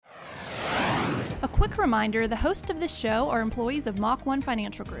A quick reminder, the hosts of this show are employees of Mach 1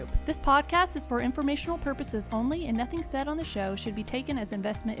 Financial Group. This podcast is for informational purposes only, and nothing said on the show should be taken as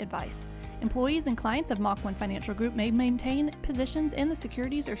investment advice. Employees and clients of Mach 1 Financial Group may maintain positions in the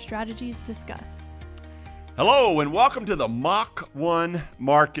securities or strategies discussed. Hello and welcome to the Mach 1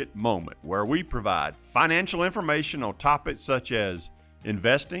 Market Moment, where we provide financial information on topics such as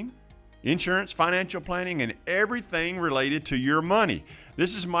investing, insurance, financial planning, and everything related to your money.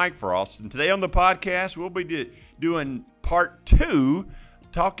 This is Mike Frost, and today on the podcast, we'll be doing part 2,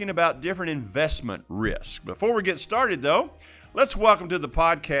 talking about different investment risks. Before we get started, though, let's welcome to the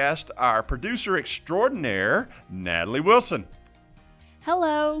podcast our producer extraordinaire, Natalie Wilson.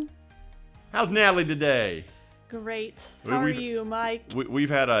 Hello. How's Natalie today? Great. How are you, Mike? We've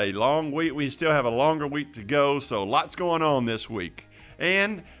had a long week. We still have a longer week to go, so lots going on this week.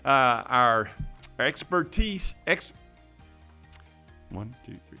 And our expertise,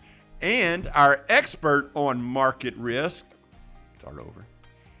 and our expert on market risk,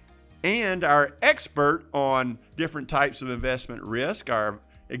 and our expert on different types of investment risk, our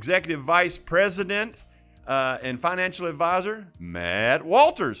executive vice president and financial advisor, Matt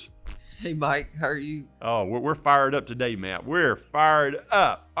Walters. Hey, Mike, how are you? Oh, we're fired up today, Matt. We're fired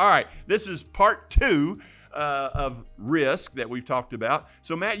up. All right, this is part 2 of risk that we've talked about.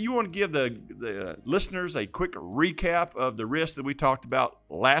 So, Matt, you want to give the listeners a quick recap of the risk that we talked about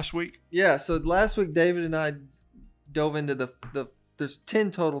last week? Yeah, so last week, David and I dove into there's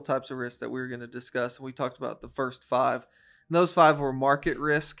 10 total types of risks that we were going to discuss, and we talked about the first 5. And those 5 were market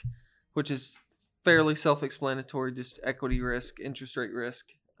risk, which is fairly self-explanatory, just equity risk, interest rate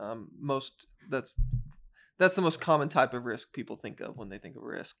risk. That's the most common type of risk people think of when they think of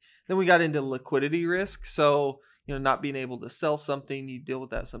risk. Then we got into liquidity risk. So, not being able to sell something, you deal with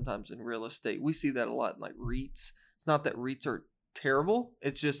that sometimes in real estate. We see that a lot in like REITs. It's not that REITs are terrible.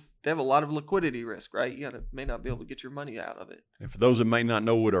 It's just they have a lot of liquidity risk, right? You may not be able to get your money out of it. And for those that may not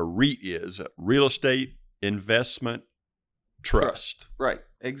know what a REIT is, a real estate investment trust. Right,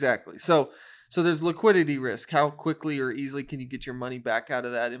 exactly. So there's liquidity risk. How quickly or easily can you get your money back out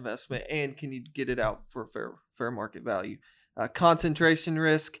of that investment, and can you get it out for fair market value? Concentration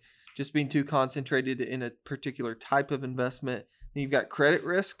risk, just being too concentrated in a particular type of investment. Then you've got credit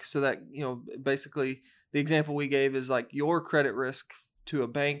risk. So that, basically the example we gave is like your credit risk to a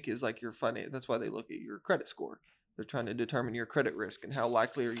bank is like your finance. That's why they look at your credit score. They're trying to determine your credit risk and how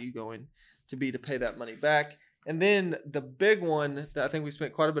likely are you going to be to pay that money back. And then the big one that I think we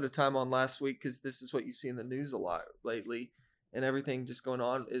spent quite a bit of time on last week, because this is what you see in the news a lot lately and everything just going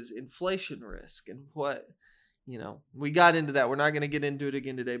on, is inflation risk. And we got into that. We're not going to get into it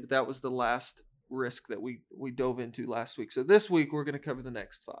again today, but that was the last risk that we dove into last week. So this week we're going to cover the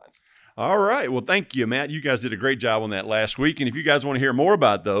next 5. All right. Well, thank you, Matt. You guys did a great job on that last week. And if you guys want to hear more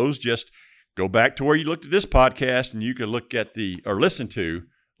about those, just go back to where you looked at this podcast and you can look at listen to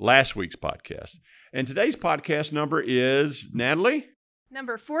last week's podcast. And today's podcast number is, Natalie?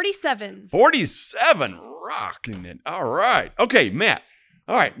 Number 47. 47. Rocking it. All right. Okay, Matt.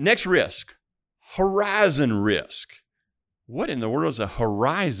 All right, next risk. Horizon risk. What in the world is a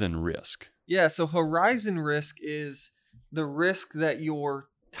horizon risk? Yeah, so horizon risk is the risk that your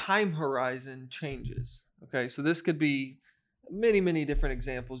time horizon changes. Okay, so this could be many, many different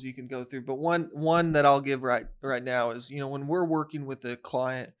examples you can go through. But one that I'll give right now is, when we're working with a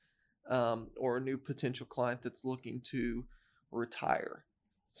client, or a new potential client that's looking to retire.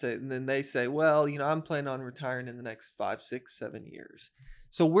 And then they say, well, I'm planning on retiring in the next 5, 6, 7 years.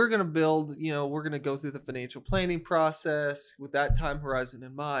 So we're going to build, we're going to go through the financial planning process with that time horizon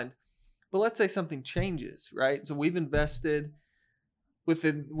in mind. But let's say something changes, right? So we've invested with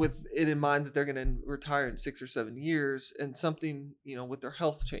it in mind that they're going to retire in 6 or 7 years, and something, with their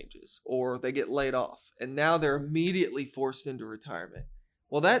health changes, or they get laid off, and now they're immediately forced into retirement.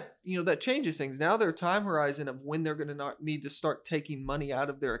 Well, that changes things. Now their time horizon of when they're going to not need to start taking money out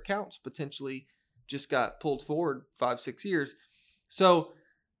of their accounts potentially just got pulled forward 5, 6 years. So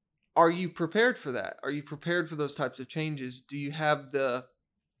are you prepared for that? Are you prepared for those types of changes? Do you have the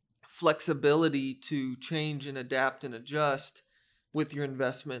flexibility to change and adapt and adjust with your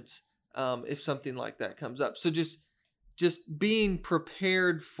investments if something like that comes up? So just being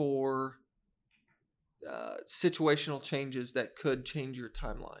prepared for situational changes that could change your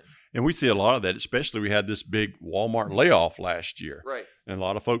timeline. And we see a lot of that, especially we had this big Walmart layoff last year. Right. And a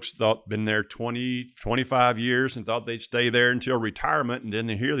lot of folks been there 20, 25 years and thought they'd stay there until retirement. And then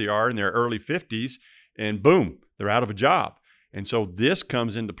here they are in their early 50s and boom, they're out of a job. And so this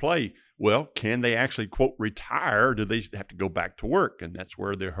comes into play. Well, can they actually, quote, retire? Or do they have to go back to work? And that's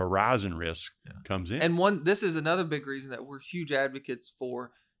where the horizon risk comes in. And this is another big reason that we're huge advocates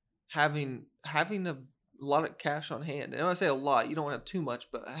for having a lot of cash on hand. And when I say a lot, you don't want to have too much,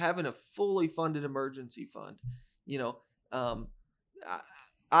 but having a fully funded emergency fund,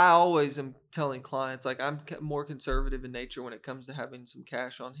 I always am telling clients, like, I'm more conservative in nature when it comes to having some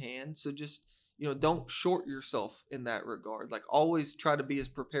cash on hand. So just, don't short yourself in that regard. Like, always try to be as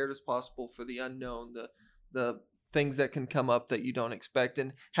prepared as possible for the unknown, the things that can come up that you don't expect,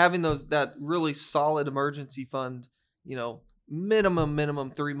 and having that really solid emergency fund,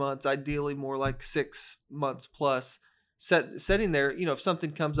 minimum 3 months, ideally more like 6 months plus, setting there. If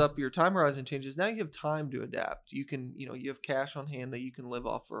something comes up, your time horizon changes, now you have time to adapt. You can, you have cash on hand that you can live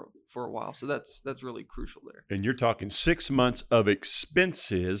off for a while. So that's really crucial there. And you're talking 6 months of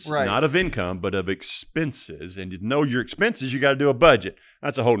expenses, right? Not of income, but of expenses. And to know your expenses, you got to do a budget.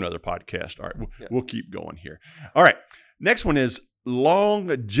 That's a whole nother podcast. All right, we'll keep going here. All right, next one is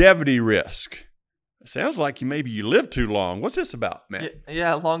longevity risk. Sounds like maybe you live too long. What's this about, Matt?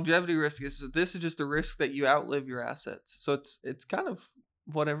 Yeah, longevity risk is just a risk that you outlive your assets. So it's kind of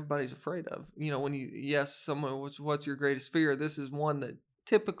what everybody's afraid of. When you ask someone what's your greatest fear, this is one that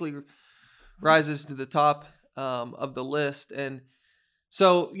typically rises to the top of the list. And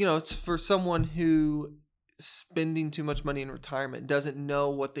so, it's for someone who spending too much money in retirement, doesn't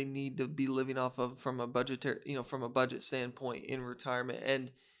know what they need to be living off of from a budget standpoint in retirement.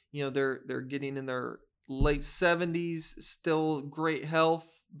 And they're getting in their late 70s, still great health,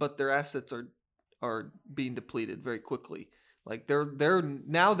 but their assets are being depleted very quickly. Like their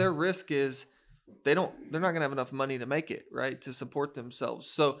risk is they're not going to have enough money to make it, right, to support themselves.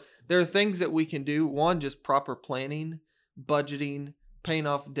 So there are things that we can do. One, just proper planning, budgeting, paying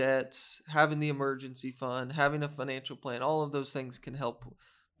off debts, having the emergency fund, having a financial plan. All of those things can help.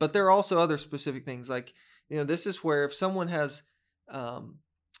 But there are also other specific things, like, this is where if someone has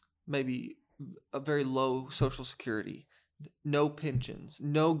maybe a very low Social Security, no pensions,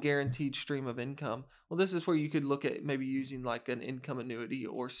 no guaranteed stream of income. Well, this is where you could look at maybe using like an income annuity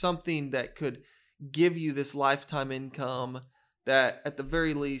or something that could give you this lifetime income that at the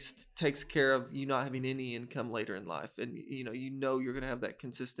very least takes care of you not having any income later in life. And, you're going to have that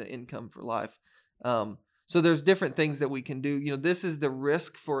consistent income for life. So there's different things that we can do. This is the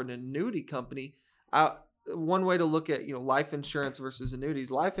risk for an annuity company. One way to look at, life insurance versus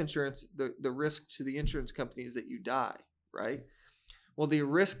annuities. Life insurance, the risk to the insurance company is that you die, right? Well, the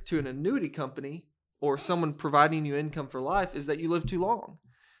risk to an annuity company or someone providing you income for life is that you live too long.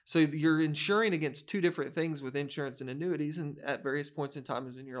 So you're insuring against two different things with insurance and annuities, and at various points in time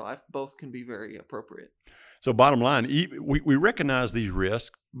in your life, both can be very appropriate. So bottom line, we recognize these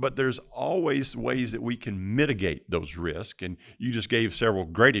risks, but there's always ways that we can mitigate those risks. And you just gave several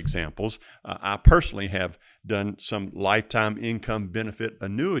great examples. I personally have done some lifetime income benefit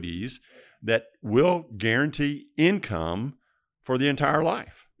annuities that will guarantee income for the entire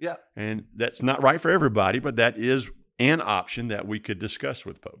life. Yeah. And that's not right for everybody, but that is an option that we could discuss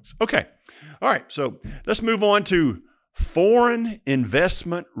with folks. Okay. All right. So let's move on to foreign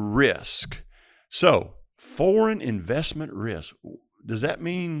investment risk. So foreign investment risk. Does that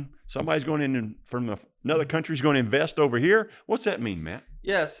mean somebody's going in from another country is going to invest over here? What's that mean, Matt?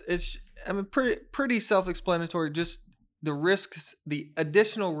 Yes, it's pretty self-explanatory. Just the risks, the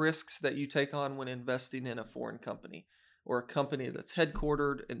additional risks that you take on when investing in a foreign company or a company that's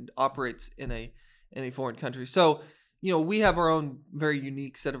headquartered and operates in a foreign country. So, we have our own very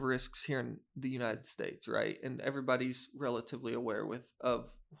unique set of risks here in the United States, right? And everybody's relatively aware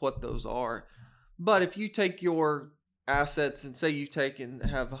of what those are. But if you take your assets and say you take and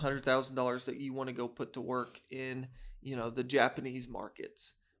have $100,000 that you want to go put to work in, the Japanese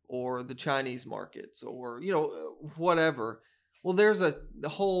markets or the Chinese markets or, whatever. Well, there's the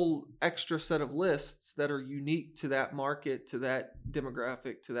whole extra set of lists that are unique to that market, to that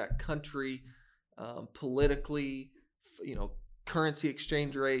demographic, to that country, politically, currency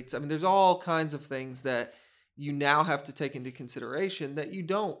exchange rates. I mean, there's all kinds of things that you now have to take into consideration that you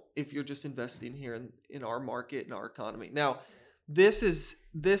don't if you're just investing here in our market, in our economy. Now, this is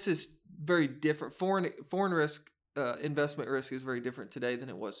very different. Foreign risk, investment risk is very different today than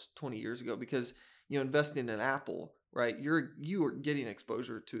it was 20 years ago because, investing in Apple, right? You are getting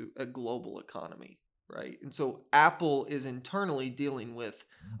exposure to a global economy, right? And so Apple is internally dealing with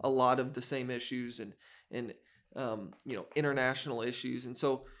a lot of the same issues and international issues. And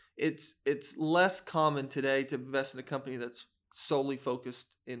so it's less common today to invest in a company that's solely focused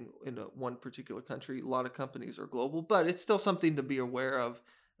in one particular country. A lot of companies are global, but it's still something to be aware of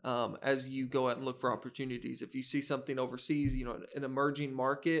as you go out and look for opportunities. If you see something overseas, an emerging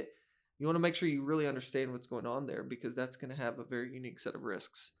market, you want to make sure you really understand what's going on there, because that's going to have a very unique set of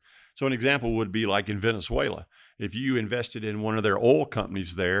risks. So an example would be like in Venezuela. If you invested in one of their oil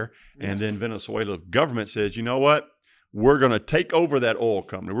companies there, and then Venezuela's government says, you know what, we're going to take over that oil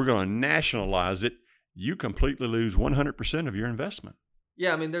company, we're going to nationalize it, you completely lose 100% of your investment.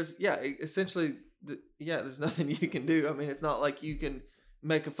 Yeah, I mean, there's nothing you can do. I mean, it's not like you can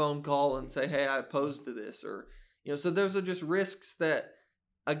make a phone call and say, hey, I oppose to this, or, so those are just risks that,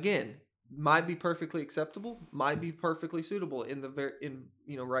 again, might be perfectly acceptable, might be perfectly suitable in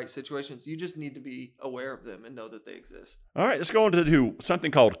right situations. You just need to be aware of them and know that they exist. All right, let's go on to something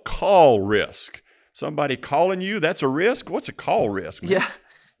called call risk. Somebody calling you, that's a risk? What's a call risk, man?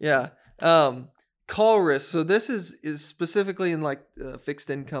 Yeah. Call risk. So this is specifically in like the fixed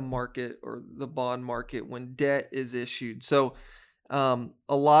income market or the bond market when debt is issued. So a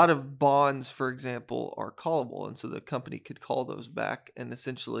lot of bonds, for example, are callable. And so the company could call those back and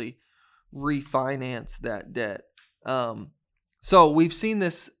essentially refinance that debt. So we've seen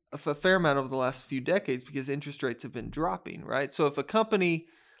this a fair amount over the last few decades because interest rates have been dropping, right? So if a company,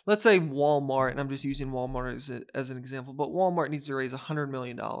 let's say Walmart, and I'm just using Walmart as an example, but Walmart needs to raise $100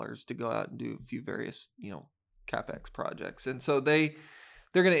 million to go out and do a few various, CapEx projects. And so they're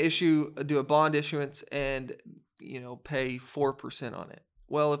going to do a bond issuance and, pay 4% on it.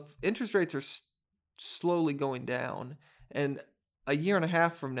 Well, if interest rates are slowly going down and a year and a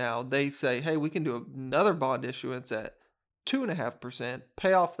half from now, they say, hey, we can do another bond issuance at 2.5%,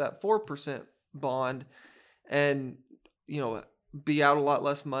 pay off that 4% bond and, be out a lot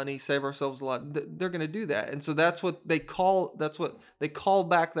less money, save ourselves a lot. They're going to do that. And so that's what they call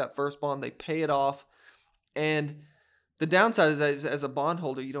back that first bond. They pay it off. And the downside is as a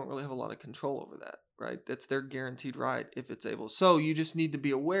bondholder, you don't really have a lot of control over that, right? That's their guaranteed right if it's able. So you just need to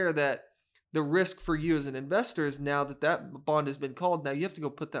be aware that the risk for you as an investor is now that bond has been called. Now you have to go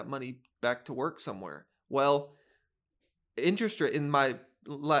put that money back to work somewhere. Well, interest rate in my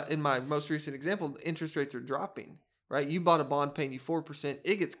most recent example, interest rates are dropping, right? You bought a bond paying you 4%,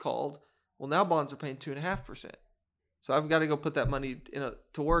 it gets called. Well, now bonds are paying 2.5%. So I've got to go put that money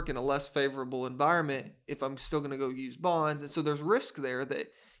to work in a less favorable environment if I'm still going to go use bonds. And so there's risk there that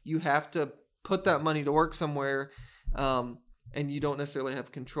you have to put that money to work somewhere. And you don't necessarily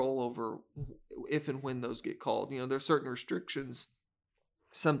have control over if and when those get called. There's certain restrictions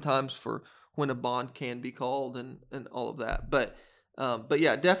sometimes for when a bond can be called and all of that. But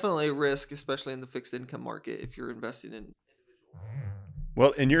yeah, definitely a risk, especially in the fixed income market if you're investing in.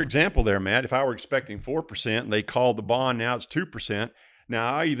 Well, in your example there, Matt, if I were expecting 4% and they called the bond, now it's 2%.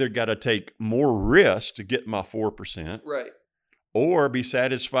 Now I either got to take more risk to get my 4%. Right. Or be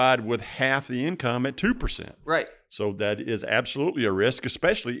satisfied with half the income at 2%. Right. So that is absolutely a risk,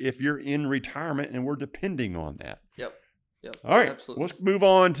 especially if you're in retirement and we're depending on that. Yep. All right. Absolutely. Let's move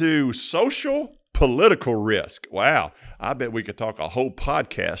on to social political risk. Wow. I bet we could talk a whole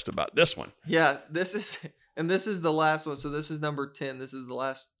podcast about this one. Yeah, this is the last one. So this is number 10. This is the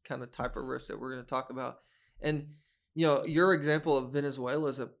last kind of type of risk that we're going to talk about. And, your example of Venezuela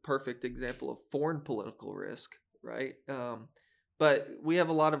is a perfect example of foreign political risk, right? But we have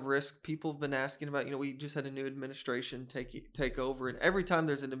a lot of risk. People have been asking about, we just had a new administration take over. And every time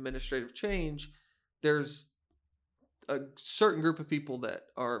there's an administrative change, there's a certain group of people that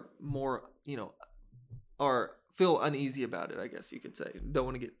are more, feel uneasy about it, I guess you could say. Don't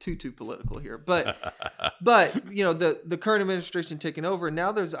want to get too political here. But the current administration taking over. And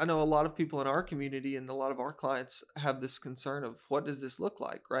now I know a lot of people in our community and a lot of our clients have this concern of what does this look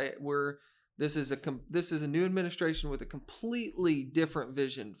like, right? This is a new administration with a completely different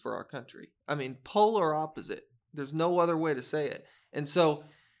vision for our country. I mean, polar opposite. There's no other way to say it. And so,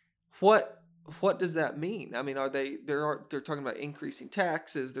 what does that mean? I mean, they're talking about increasing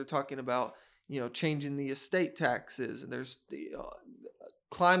taxes. They're talking about changing the estate taxes, and there's the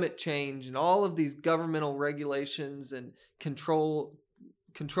climate change and all of these governmental regulations and controls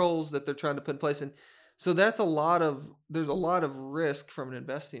that they're trying to put in place. And so there's a lot of risk from an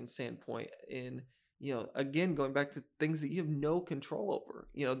investing standpoint in, again, going back to things that you have no control over.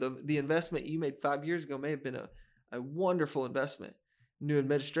 The investment you made 5 years ago may have been a wonderful investment. New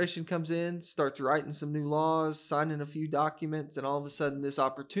administration comes in, starts writing some new laws, signing a few documents, and all of a sudden this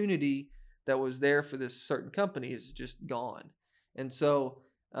opportunity that was there for this certain company is just gone. And so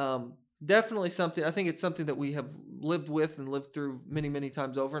definitely something, I think it's something that we have lived with and lived through many, many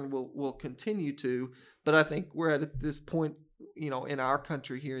times over, and we'll continue to. But I think we're at this point, in our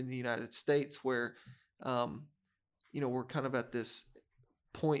country here in the United States where, we're kind of at this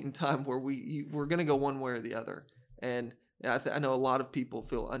point in time where we're going to go one way or the other. And I know a lot of people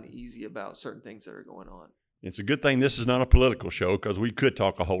feel uneasy about certain things that are going on. It's a good thing this is not a political show because we could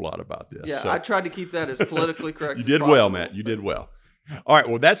talk a whole lot about this. Yeah, So, I tried to keep that as politically correct you as did possible. well, Matt. You did well. All right.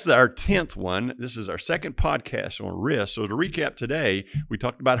 Well, that's our 10th one. This is our second podcast on risk. So to recap today, we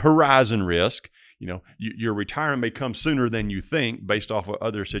talked about horizon risk. Your retirement may come sooner than you think based off of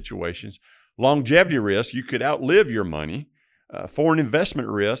other situations. Longevity risk, you could outlive your money. Foreign investment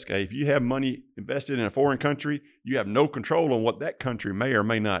risk, if you have money invested in a foreign country, you have no control on what that country may or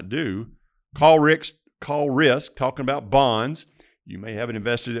may not do. Call risk, talking about bonds. You may have it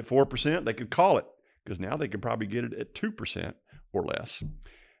invested at 4%. They could call it because now they could probably get it at 2% or less.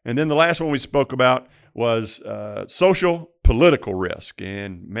 And then the last one we spoke about was social political risk.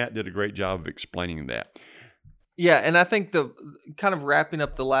 And Matt did a great job of explaining that. Yeah, and I think the kind of wrapping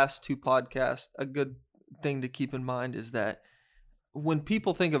up the last two podcasts, a good thing to keep in mind is that when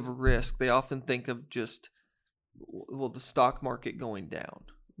people think of risk, they often think of just, the stock market going down.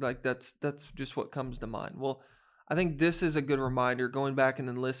 Like that's just what comes to mind. Well, I think this is a good reminder, going back and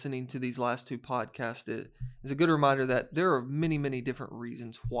then listening to these last two podcasts, it is a good reminder that there are many, many different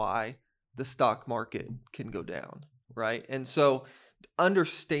reasons why the stock market can go down, right? And so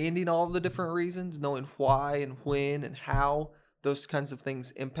understanding all of the different reasons, knowing why and when and how those kinds of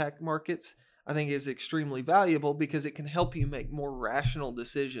things impact markets, I think is extremely valuable because it can help you make more rational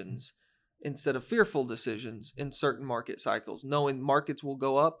decisions instead of fearful decisions in certain market cycles, knowing markets will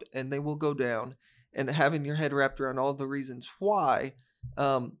go up and they will go down, and having your head wrapped around all the reasons why,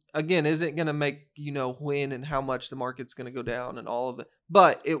 again, isn't going to make when and how much the market's going to go down and all of it,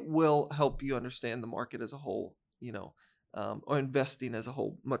 but it will help you understand the market as a whole, or investing as a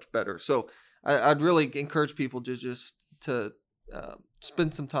whole much better. So I'd really encourage people to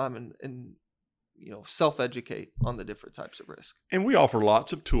spend some time and self-educate on the different types of risk. And we offer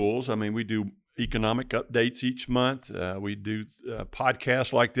lots of tools. I mean, we do economic updates each month. We do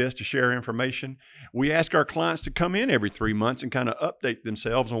podcasts like this to share information. We ask our clients to come in every 3 months and kind of update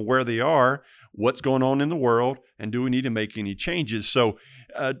themselves on where they are, what's going on in the world, and do we need to make any changes. So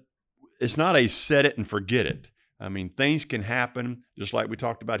it's not a set it and forget it. I mean, things can happen just like we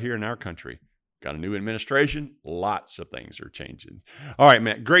talked about here in our country. Got a new administration, lots of things are changing. All right,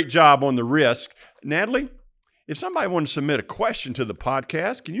 Matt, great job on the risk. Natalie, if somebody wanted to submit a question to the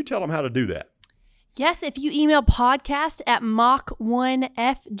podcast, can you tell them how to do that? Yes, if you email podcast at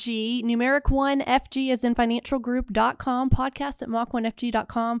Mach1FG, numeric 1FG as in financialgroup.com, podcast at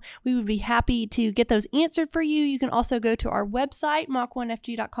Mach1FG.com, we would be happy to get those answered for you. You can also go to our website,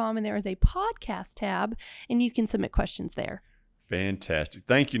 Mach1FG.com, and there is a podcast tab, and you can submit questions there. Fantastic.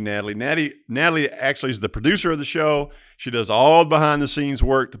 Thank you, Natalie. Natalie actually is the producer of the show. She does all behind-the-scenes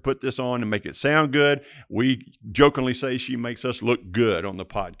work to put this on and make it sound good. We jokingly say she makes us look good on the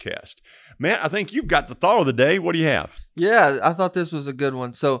podcast. Matt, I think you've got the thought of the day. What do you have? Yeah, I thought this was a good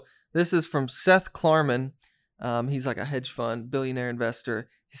one. So this is from Seth Klarman. He's like a hedge fund billionaire investor.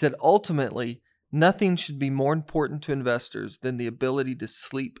 He said, ultimately, nothing should be more important to investors than the ability to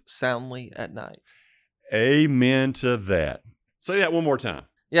sleep soundly at night. Amen to that. Say that one more time.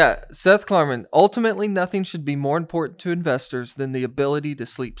 Yeah, Seth Klarman, ultimately nothing should be more important to investors than the ability to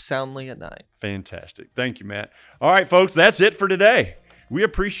sleep soundly at night. Fantastic. Thank you, Matt. All right, folks, that's it for today. We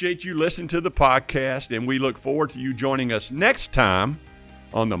appreciate you listening to the podcast, and we look forward to you joining us next time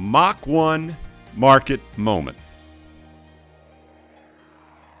on the Mach 1 Market Moment.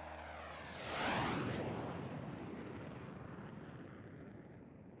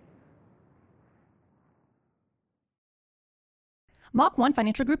 Mach 1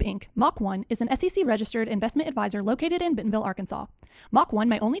 Financial Group, Inc., Mach 1, is an SEC-registered investment advisor located in Bentonville, Arkansas. Mach 1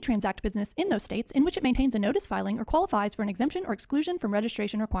 may only transact business in those states in which it maintains a notice filing or qualifies for an exemption or exclusion from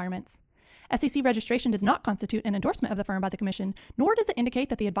registration requirements. SEC registration does not constitute an endorsement of the firm by the Commission, nor does it indicate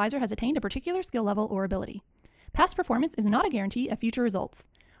that the advisor has attained a particular skill level or ability. Past performance is not a guarantee of future results.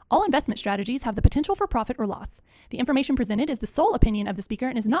 All investment strategies have the potential for profit or loss. The information presented is the sole opinion of the speaker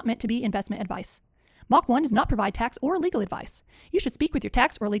and is not meant to be investment advice. Mach 1 does not provide tax or legal advice. You should speak with your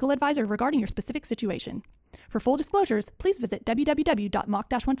tax or legal advisor regarding your specific situation. For full disclosures, please visit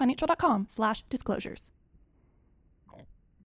www.mach-1financial.com/disclosures.